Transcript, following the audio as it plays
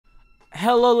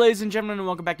Hello ladies and gentlemen, and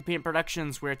welcome back to Paint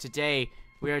Productions, where today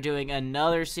we are doing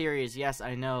another series. Yes,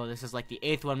 I know, this is like the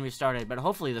 8th one we've started, but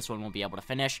hopefully this one we'll be able to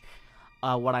finish.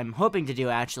 What I'm hoping to do,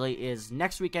 actually, is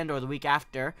next weekend or the week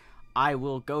after, I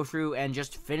will go through and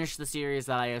just finish the series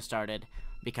that I have started,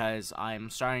 because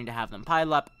I'm starting to have them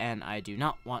pile up, and I do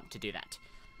not want to do that.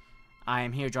 I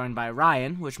am here joined by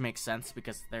Ryan, which makes sense,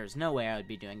 because there's no way I would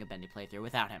be doing a Bendy playthrough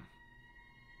without him.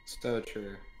 So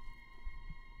true.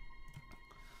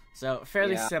 So,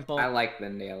 fairly simple. I like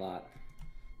Bendy a lot.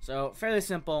 So, fairly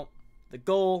simple. The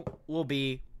goal will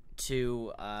be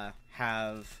to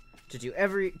do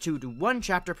one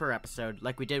chapter per episode,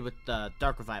 like we did with the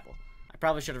Dark Revival. I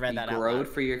probably should have read that out loud. You growed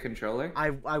for your controller?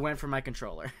 I went for my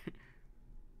controller.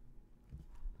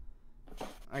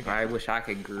 Okay. I wish I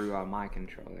could grow on my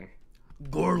controller.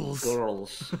 Girls.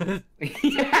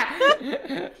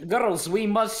 Yeah. Girls, we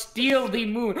must steal the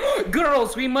moon.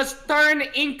 Girls, we must turn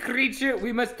ink creature.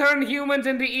 We must turn humans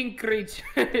into ink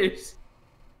creatures.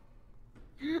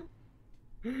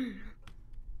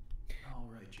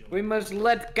 We must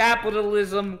let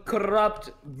capitalism corrupt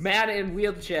man in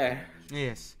wheelchair.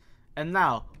 Yes. And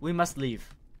now, we must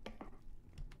leave.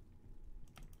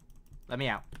 Let me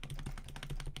out.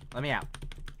 Let me out.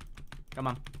 Come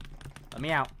on. Let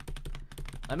me out.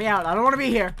 Let me out. I don't want to be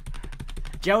here.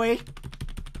 Joey.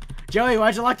 Joey,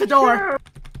 why'd you lock the door?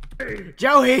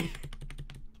 Joey.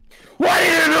 What are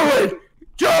you doing?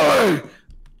 Joey!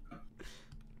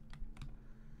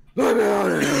 Let me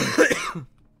out of here.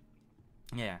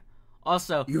 Yeah.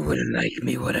 Also, you wouldn't like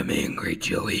me when I'm angry,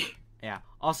 Joey. Yeah.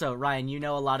 Also, Ryan, you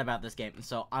know a lot about this game,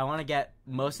 so I want to get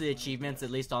most of the achievements,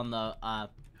 at least on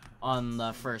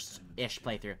the first-ish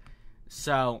playthrough.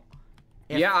 So,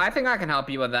 yeah, I think I can help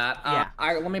you with that. Yeah.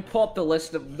 Let me pull up the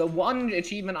list of the one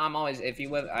achievement I'm always iffy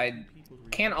with. I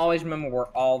can't always remember where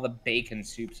all the bacon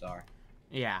soups are.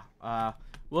 Yeah.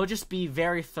 We'll just be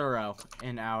very thorough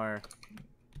in our.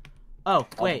 Oh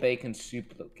wait. All bacon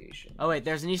soup location. Oh wait,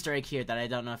 there's an Easter egg here that I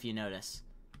don't know if you notice.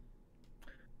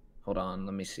 Hold on,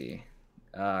 let me see.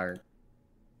 The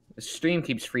stream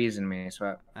keeps freezing me,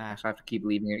 so I have to keep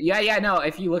leaving it. Yeah, no.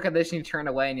 If you look at this and you turn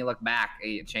away and you look back,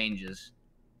 it changes.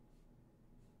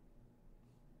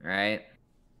 Right.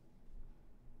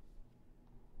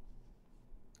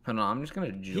 Hold on, I'm just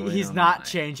gonna join. He's not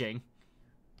changing.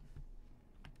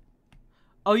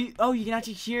 Oh, you can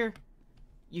actually hear.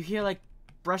 You hear like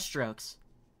brushstrokes.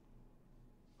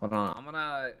 Hold on, I'm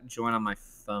gonna join on my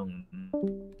phone.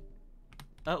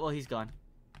 Oh well, he's gone.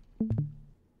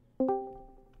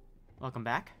 Welcome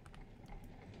back.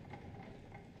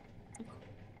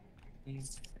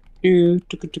 Gotta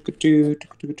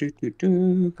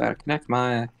connect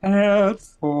my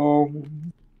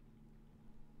headphone.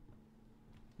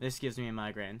 This gives me a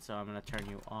migraine, so I'm gonna turn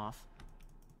you off.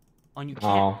 Oh, you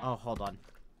can't. Oh, hold on.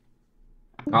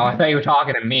 Oh, I thought you were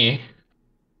talking to me.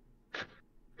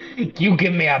 You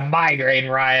give me a migraine,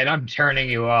 Ryan. I'm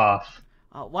turning you off.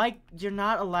 Why you're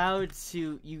not allowed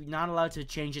to? You're not allowed to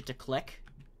change it to click.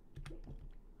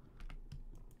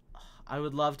 I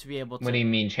would love to be able to. What do you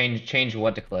mean? Change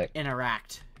what to click?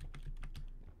 Interact.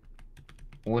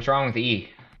 What's wrong with E?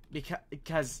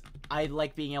 Because I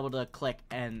like being able to click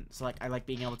and select. I like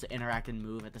being able to interact and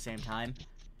move at the same time.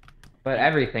 But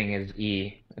everything is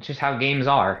E. It's just how games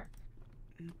are.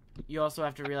 You also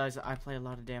have to realize that I play a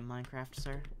lot of damn Minecraft,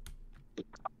 sir.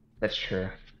 That's true.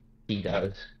 He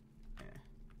does. Yeah.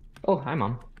 Oh, hi,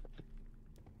 Mom.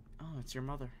 Oh, it's your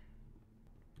mother.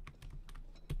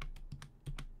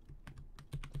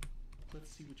 Let's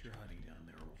see what you're hiding down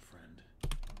there, old friend.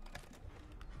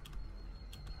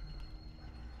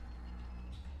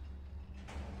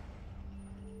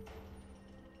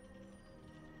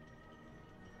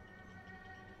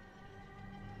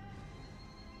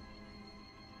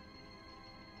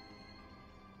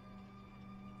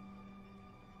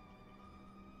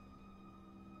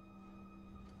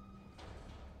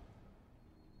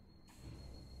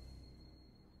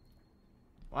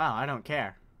 Wow, I don't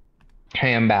care.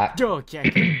 Hey, I'm back.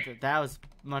 Okay, that was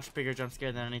a much bigger jump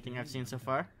scare than anything I've seen so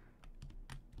far.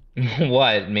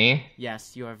 What, me?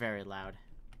 Yes, you are very loud.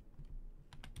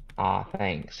 Aw,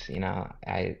 thanks. You know,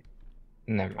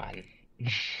 never mind.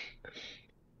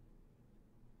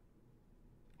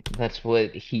 That's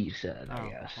what he said, I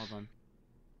guess. Hold on.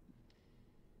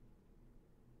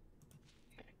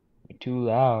 You're too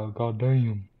loud,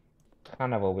 goddamn.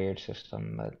 Kind of a weird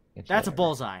system, but it's That's whatever. a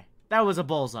bullseye. That was a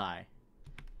bullseye.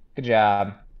 Good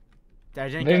job.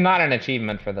 There's not an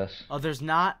achievement for this. Oh, there's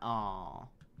not? Aw.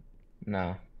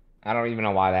 No. I don't even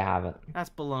know why they have it. That's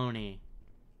baloney.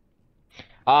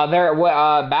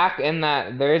 Back in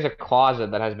that, there is a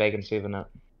closet that has bacon soup in it,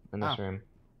 in this room.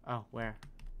 Oh, where?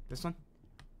 This one?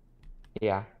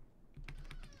 Yeah.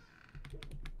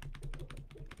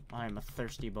 I'm a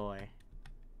thirsty boy.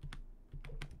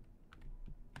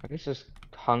 I guess it's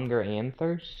hunger and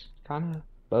thirst, kind of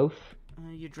both.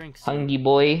 You drink soup. Hungry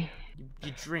boy,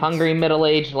 You drink hungry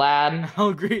middle-aged lad.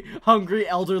 hungry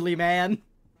elderly man.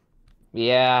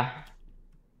 Yeah.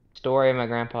 Story of my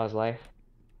grandpa's life.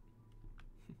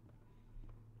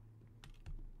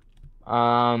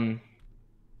 Alright.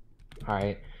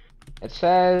 It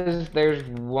says there's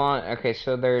one. Okay,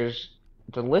 so there's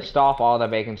to list off all the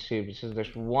bacon soup. It says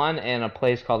there's one in a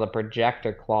place called the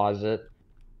projector closet.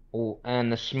 And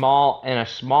in a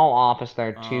small office there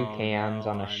are two cans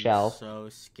on a shelf. I'm so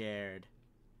scared.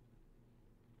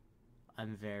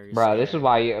 I'm very Bro, scared. this is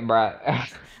why you, bro.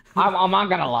 I'm not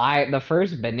gonna lie. The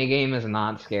first Bendy game is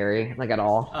not scary, like at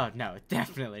all. Oh no,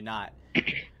 definitely not.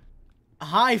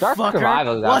 Hi, Dark fucker.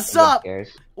 Survival's got What's some good up?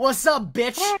 scares. What's up,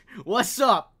 bitch? What's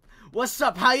up? What's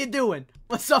up? How you doing?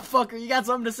 What's up, fucker? You got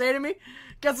something to say to me?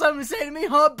 Got something to say to me,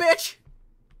 huh, bitch?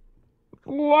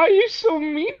 Why are you so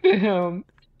mean to him?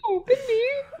 Oh, Bendy.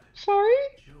 Sorry.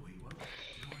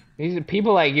 These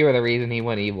people like you are the reason he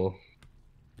went evil.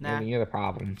 Nah. I mean, you're the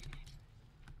problem.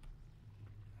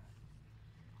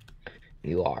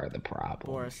 You are the problem.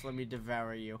 Boris, let me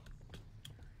devour you.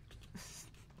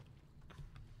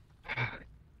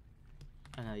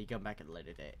 I know, you come back at a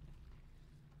later date.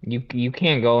 You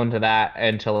can't go into that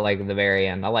until like the very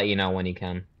end. I'll let you know when you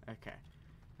can. Okay.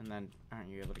 And then, aren't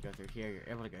you able to go through here? You're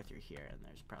able to go through here, and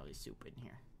there's probably soup in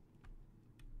here.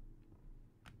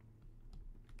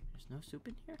 There's no soup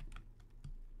in here?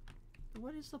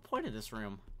 What is the point of this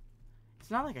room?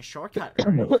 It's not like a shortcut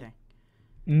or anything.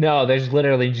 No, there's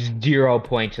literally just 0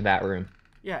 point to that room.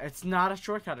 Yeah, it's not a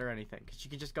shortcut or anything, because you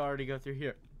can just already go through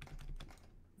here.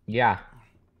 Yeah.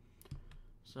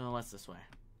 So, what's this way?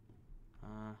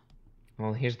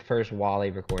 Well, here's the first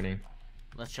Wally recording.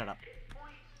 Let's shut up.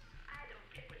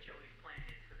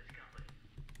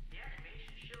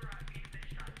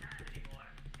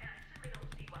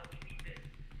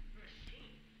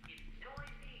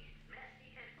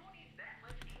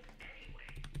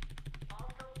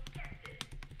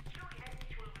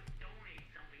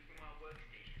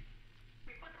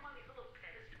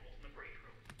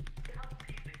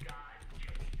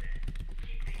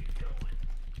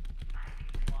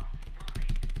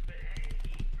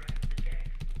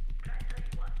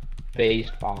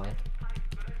 Based Wally.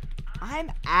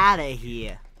 I'm out of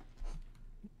here.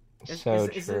 So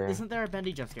true. Isn't there a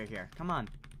Bendy jump scare here? Come on.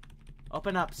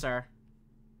 Open up, sir.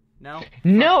 No?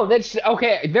 No, that's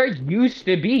okay. There used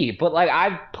to be, but like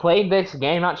I played this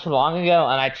game not too long ago,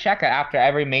 and I check it after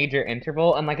every major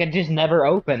interval, and like it just never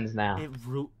opens now.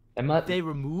 They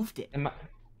removed it.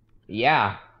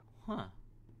 Yeah. Huh.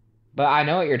 But I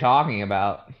know what you're talking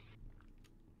about.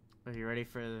 Are you ready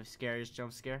for the scariest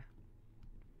jump scare?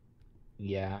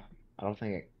 Yeah. I don't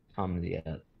think it comes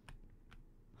yet.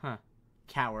 Huh.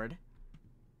 Coward.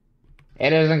 It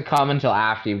doesn't come until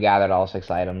after you've gathered all 6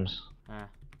 items.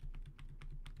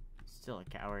 Still a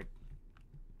coward.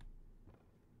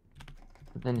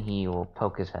 Then he will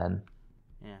poke his head.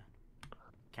 Yeah.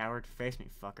 Coward, face me,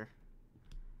 fucker.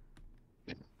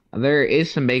 There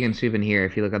is some bacon soup in here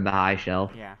if you look at the high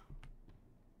shelf. Yeah.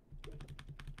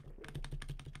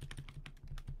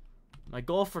 My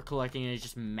goal for collecting it is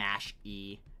just mash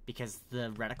E, because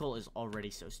the reticle is already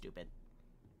so stupid.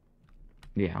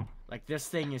 Yeah. Like, this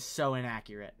thing is so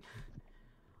inaccurate.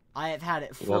 I have had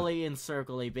it fully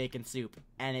encircle a bacon soup,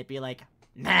 and it'd be like,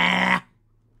 nah!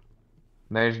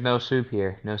 There's no soup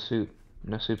here. No soup.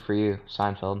 No soup for you,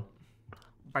 Seinfeld.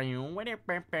 This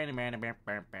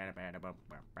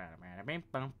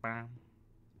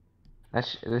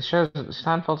show,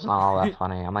 Seinfeld's not all that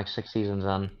funny. I'm like 6 seasons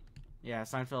in. Yeah,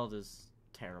 Seinfeld is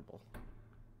terrible.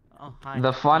 Oh, hi.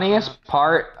 The funniest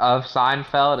part of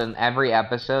Seinfeld in every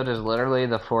episode is literally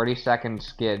the 40-second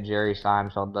skit Jerry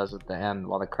Seinfeld does at the end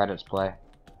while the credits play.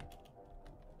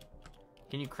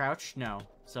 Can you crouch? No.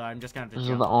 So I'm just gonna have to Those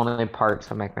jump. are the only parts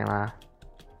that make me laugh.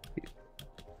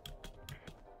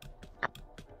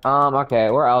 Okay,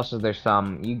 where else is there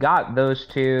some? You got those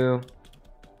two.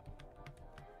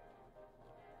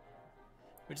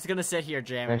 We're just gonna sit here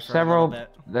jamming There's for a little bit.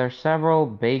 There's several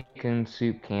bacon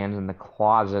soup cans in the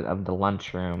closet of the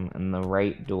lunchroom in the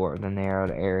right door, the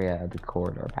narrowed area of the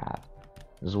corridor path,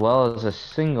 as well as a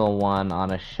single one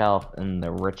on a shelf in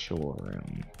the ritual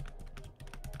room.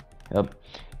 Yep.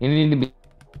 You need to be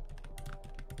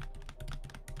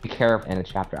careful in the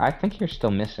chapter. I think you're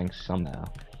still missing some though.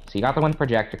 So you got the one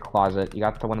projector closet, you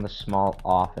got the one in the small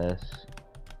office.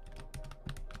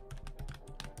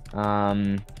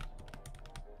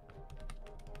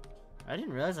 I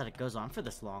didn't realize that it goes on for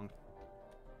this long.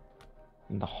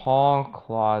 In the hall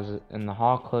closet, in the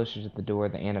hall closer to the door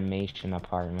of the animation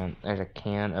apartment, there's a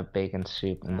can of bacon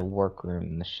soup in the workroom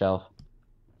and the shelf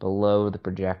below the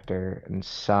projector, and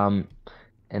some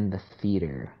in the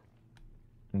theater.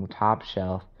 In the top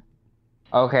shelf.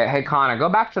 Okay, hey Connor, go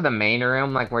back to the main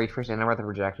room, like where you first enter where the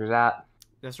projector's at.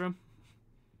 This room?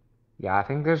 Yeah, I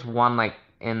think there's one like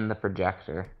in the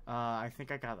projector. I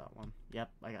think I got that one. Yep,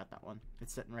 I got that one.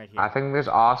 It's sitting right here. I think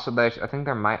I think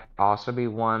there might also be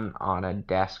one on a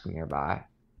desk nearby.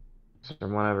 Is there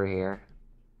one over here?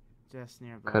 Just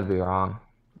nearby. Could be wrong.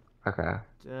 Okay.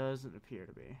 Doesn't appear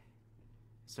to be.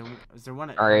 So, is there one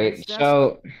at Alright, Henry's desk?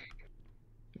 so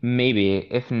maybe.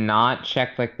 If not,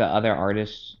 check like the other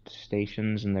artist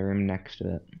stations in the room next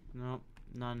to it. Nope,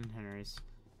 none in Henry's.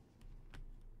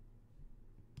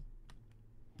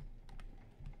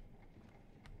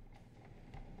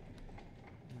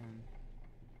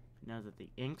 Know that the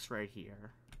ink's right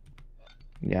here.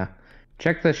 Yeah.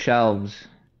 Check the shelves.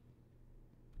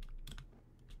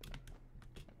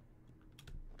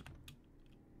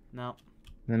 Nope.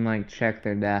 Then like check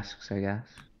their desks, I guess.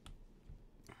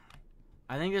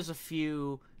 I think there's a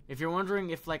few. If you're wondering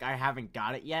if like I haven't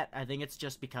got it yet, I think it's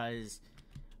just because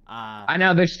I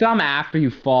know there's some after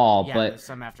you fall, yeah, but there's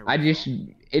some after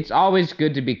it's always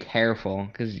good to be careful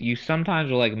because you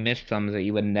sometimes will like miss some that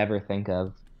you would never think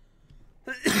of.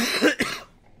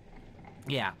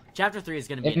 Yeah, chapter 3 is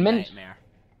gonna be a nightmare.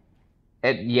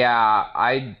 Yeah,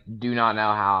 I do not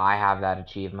know how I have that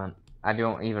achievement. I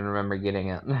don't even remember getting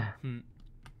it.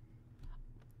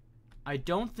 I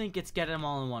don't think it's get them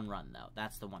all in one run though.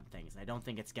 That's the one thing. Is I don't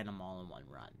think it's get them all in one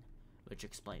run, which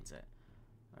explains it.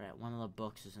 All right, one of the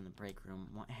books is in the break room.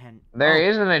 There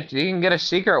isn't you can get a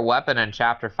secret weapon in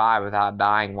chapter 5 without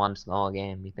dying once in the whole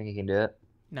game. You think you can do it?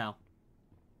 No.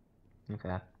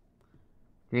 Okay.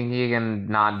 You think you can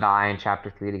not die in chapter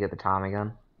 3 to get the Tommy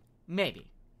gun? Maybe.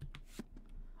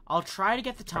 I'll try to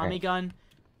get the Tommy gun,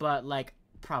 but like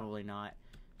probably not.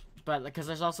 But because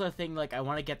there's also a thing like I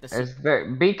want to get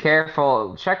the. Be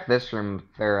careful. Check this room as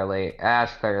thoroughly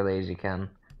as you can.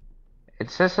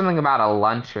 It says something about a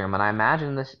lunchroom, and I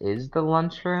imagine this is the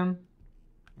lunchroom.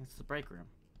 It's the break room.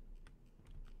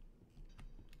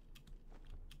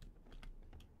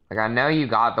 Like I know you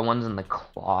got the ones in the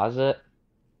closet.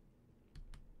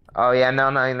 Oh yeah,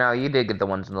 no, you did get the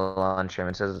ones in the lunchroom.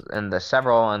 It says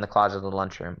several in the closet of the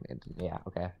lunchroom. Yeah,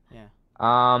 okay. Yeah.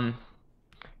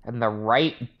 And the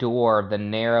right door of the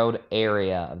narrowed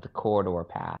area of the corridor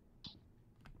path.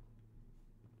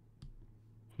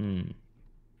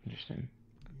 Interesting.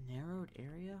 Narrowed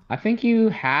area? I think you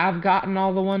have gotten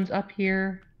all the ones up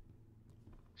here.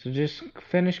 So just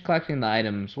finish collecting the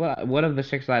items. What of the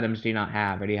 6 items do you not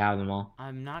have, or do you have them all?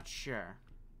 I'm not sure.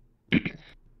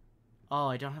 Oh,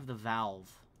 I don't have the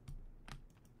valve.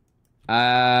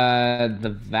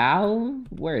 The valve?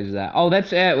 Where is that? Oh,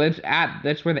 that's it.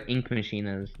 That's where the ink machine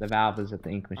is. The valve is at the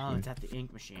ink machine. Oh, it's at the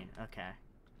ink machine. Okay.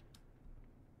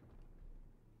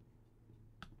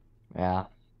 Yeah.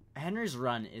 Henry's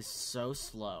run is so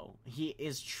slow. He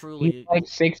is truly... He's like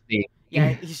 60. Yeah,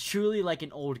 he's truly like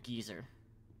an old geezer.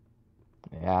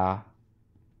 Yeah.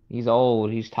 He's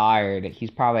old. He's tired.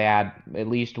 He's probably had at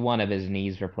least one of his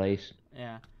knees replaced.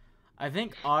 Yeah. I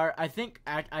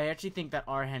actually think that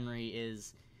R. Henry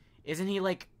isn't he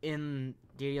like in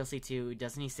DLC 2,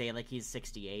 doesn't he say like he's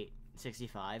 68,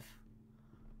 65?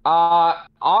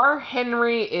 R.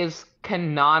 Henry is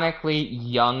canonically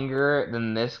younger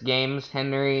than this game's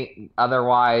Henry.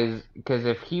 Otherwise, because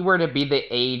if he were to be the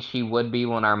age he would be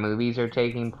when our movies are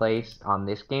taking place on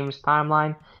this game's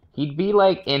timeline, he'd be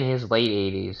like in his late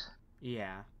 80s.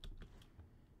 Yeah.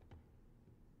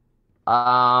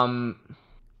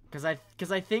 Because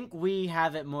I think we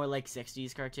have it more like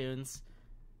 60s cartoons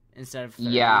instead of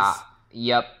 30s. Yeah.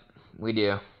 Yep. We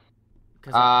do.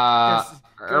 Well,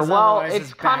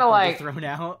 it's kind of like thrown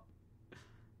out.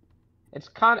 It's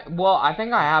kind of I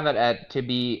think I have it to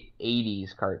be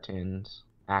 80s cartoons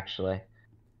actually.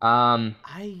 I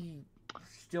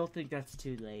still think that's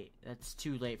too late. That's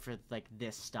too late for like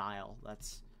this style.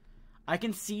 I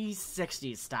can see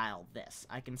 60s style this.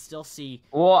 I can still see...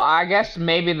 Well, I guess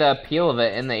maybe the appeal of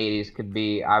it in the 80s could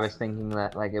be, I was thinking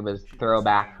that like it was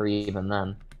throwback for even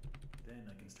then. Then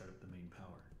I can start up the main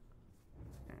power.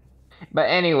 But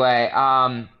anyway,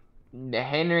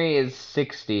 Henry is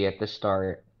 60 at the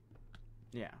start.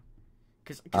 Yeah.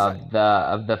 Of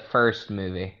the first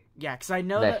movie. Yeah, because I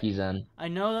know that he's in. I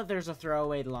know that there's a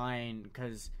throwaway line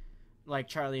because like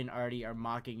Charlie and Artie are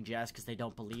mocking Jess because they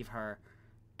don't believe her.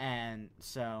 And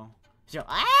so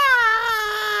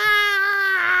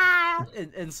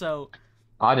and so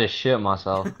I just shit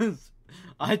myself.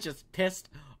 I just pissed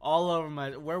all over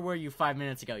my. Where were you 5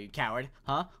 minutes ago, you coward?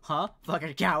 Huh? Huh?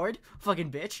 Fucking coward?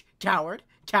 Fucking bitch? Coward?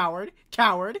 Coward?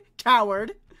 Coward?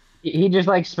 Coward? He just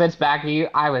like spits back at you.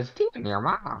 I was teaching your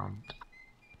mom.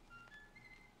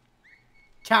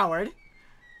 Coward?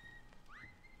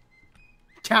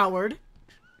 Coward?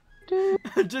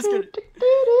 I'm just gonna.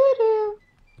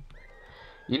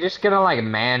 You're just gonna like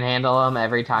manhandle him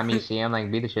every time you see him,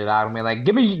 like beat the shit out of him, like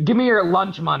give me your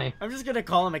lunch money. I'm just gonna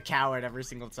call him a coward every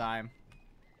single time.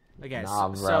 Okay, Nah,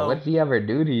 bro. so What did he ever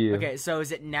do to you? okay, so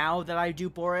is it now that I do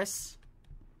Boris?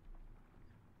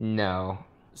 No.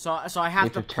 So I You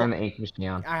have to turn the ink machine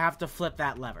on. I have to flip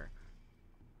that lever.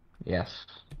 Yes.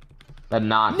 But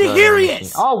not Nefarious! the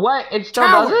machine. Oh, what? It still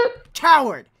Coward! does it?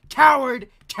 Coward! Coward!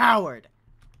 Coward!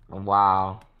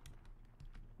 Wow.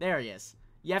 There he is.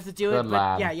 You have to do Good it,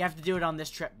 lad. but yeah, you have to do it on this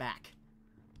trip back.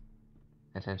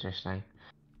 That's interesting.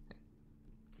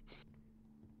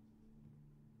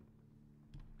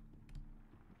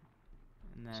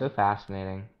 And then, So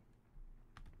fascinating.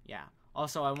 yeah.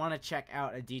 Also, I want to check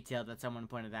out a detail that someone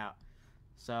pointed out.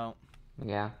 So,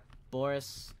 Yeah.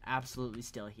 Boris absolutely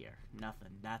still here. Nothing.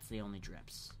 That's the only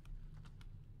drips.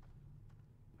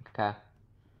 Okay.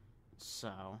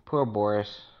 So Poor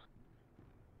Boris.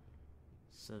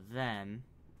 then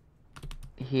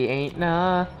He ain't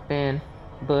nothing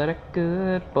but a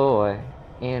good boy.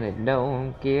 And it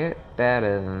don't get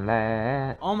better than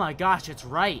that. oh my gosh, it's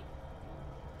right.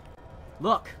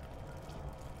 Look.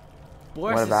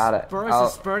 Boris What about it? Boris Oh.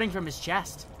 is spurting from his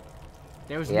chest.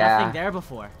 There was Yeah. nothing there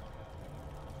before.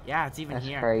 Yeah, it's even That's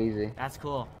here. crazy. That's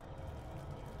cool.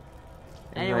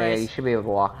 Yeah, Anyways, you should be able to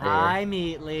walk there. hi,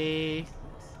 Meatly.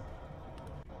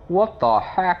 What the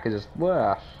heck is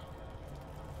this?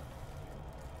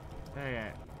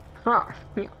 Okay. Huh.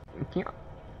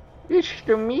 It's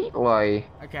the Meatly.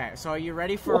 Okay, so are you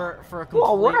ready for a What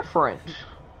complete? reference?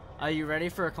 Are you ready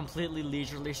for a completely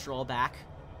leisurely stroll back?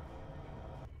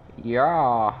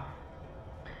 Yeah.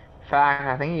 In fact,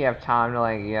 I think you have time to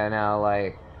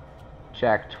like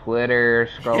check Twitter,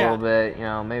 scroll Yeah. a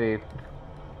bit, maybe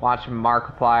watch a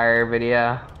Markiplier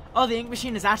video. Oh, the ink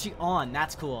machine is actually on.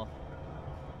 That's cool.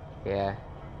 Yeah.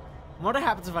 What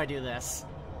happens if I do this?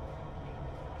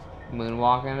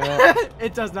 Moonwalk into it.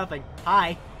 It does nothing.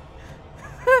 Hi.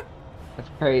 That's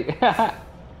great.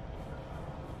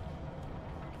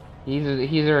 He's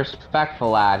a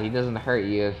respectful lad. He doesn't hurt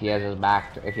you if he has his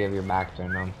back if you have your back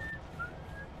turned on.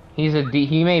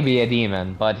 He may be a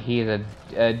demon, but he's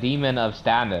a demon of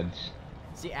standards.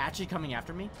 Is he actually coming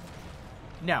after me?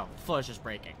 No, the floor is just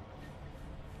breaking.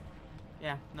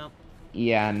 Yeah, nope.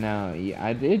 Yeah, no, yeah,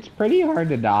 it's pretty hard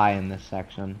to die in this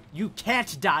section. You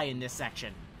can't die in this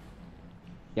section.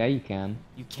 Yeah, you can.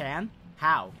 You can?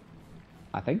 How?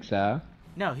 I think so.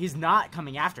 No, he's not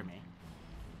coming after me.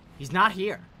 He's not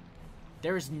here.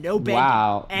 There is no Bendy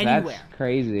Wow, anywhere. that's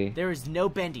crazy. There is no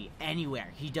Bendy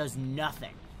anywhere. He does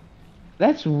nothing.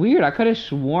 That's weird. I could have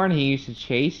sworn he used to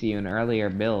chase you in earlier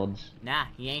builds. Nah,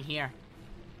 he ain't here.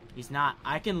 He's not.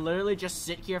 I can literally just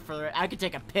sit here for. I could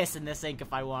take a piss in this ink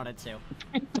if I wanted to.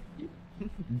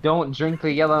 Don't drink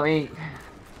the yellow ink.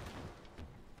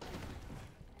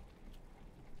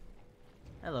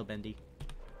 Hello, Bendy.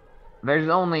 There's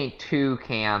only 2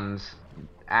 cans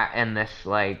in this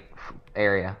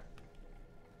area.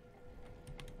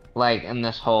 Like in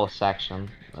this whole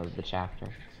section of the chapter.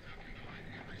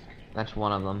 That's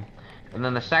one of them. And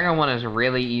then the second one is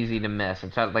really easy to miss.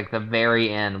 It's at the very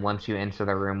end once you enter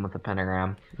the room with the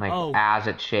pentagram. Oh. As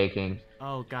it's shaking.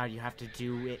 Oh god, you have to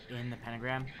do it in the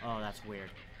pentagram? Oh, that's weird.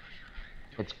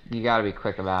 You gotta be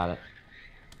quick about it.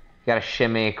 You gotta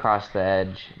shimmy across the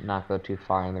edge, not go too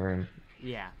far in the room.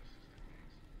 Yeah.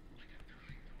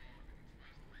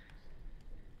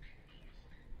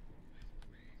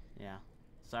 Yeah.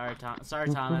 Sorry, Thomas. Sorry,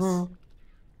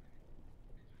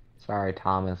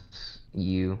 Thomas.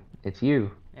 It's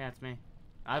you. Yeah, it's me.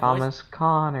 Thomas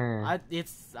Connor.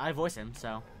 I voice him,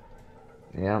 so.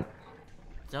 Yep.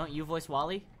 Don't you voice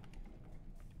Wally?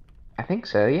 I think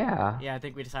so, yeah. Yeah, I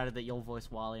think we decided that you'll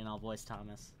voice Wally and I'll voice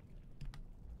Thomas.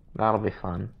 That'll be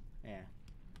fun. Yeah.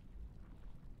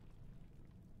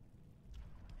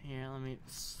 Here, let me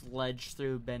sledge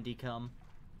through Bendy Cum.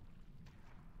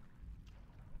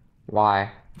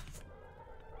 Why?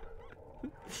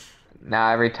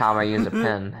 Now every time I use a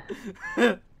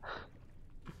pen.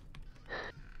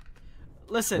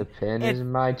 Listen, The pen is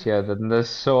mightier than the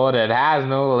sword. It has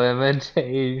no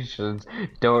limitations.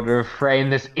 Don't refrain,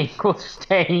 this ink will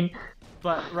stain.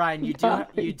 but Ryan, you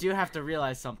do have to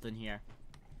realize something here.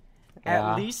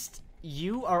 Yeah. At least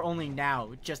you are only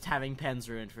now just having pens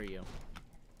ruined for you.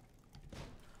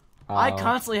 I Oh.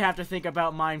 constantly have to think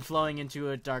about mine flowing into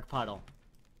a dark puddle.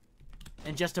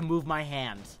 and just to move my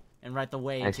hand and write the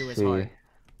way I to his see. heart.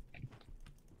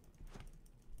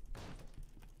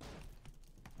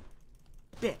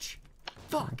 Bitch.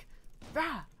 Fuck.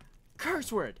 Ah.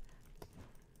 Curse word.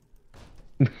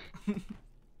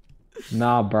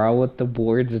 Nah, bro, what the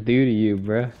boards do to you,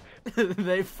 bro?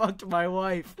 They fucked my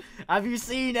wife. Have you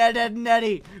seen Ed, Ed and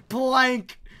Eddie?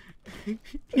 Plank. He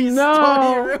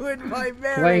ruined my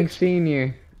marriage. Playing senior.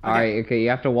 Okay. Alright, okay, you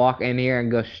have to walk in here and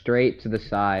go straight to the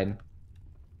side.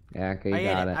 Yeah, okay, you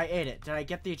got it. I ate it. Did I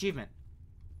get the achievement?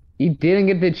 You didn't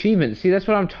get the achievement. See, that's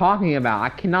what I'm talking about. I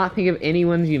cannot think of any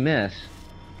ones you miss.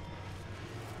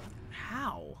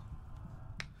 How?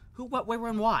 Who, what, where,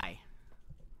 and why?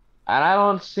 And I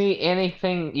don't see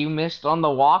anything you missed on the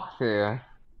walkthrough.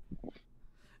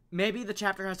 Maybe the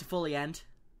chapter has to fully end.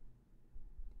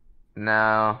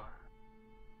 No.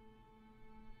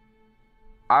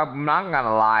 I'm not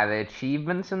gonna lie, the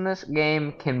achievements in this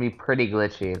game can be pretty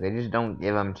glitchy. They just don't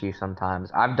give them to you sometimes.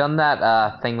 I've done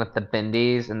that thing with the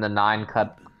bendies and the 9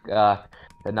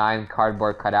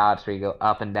 cardboard cutouts where you go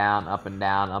up and down, up and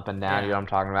down, up and down. Yeah. You know what I'm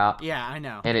talking about? Yeah, I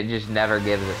know. And it just never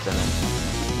gives it to me.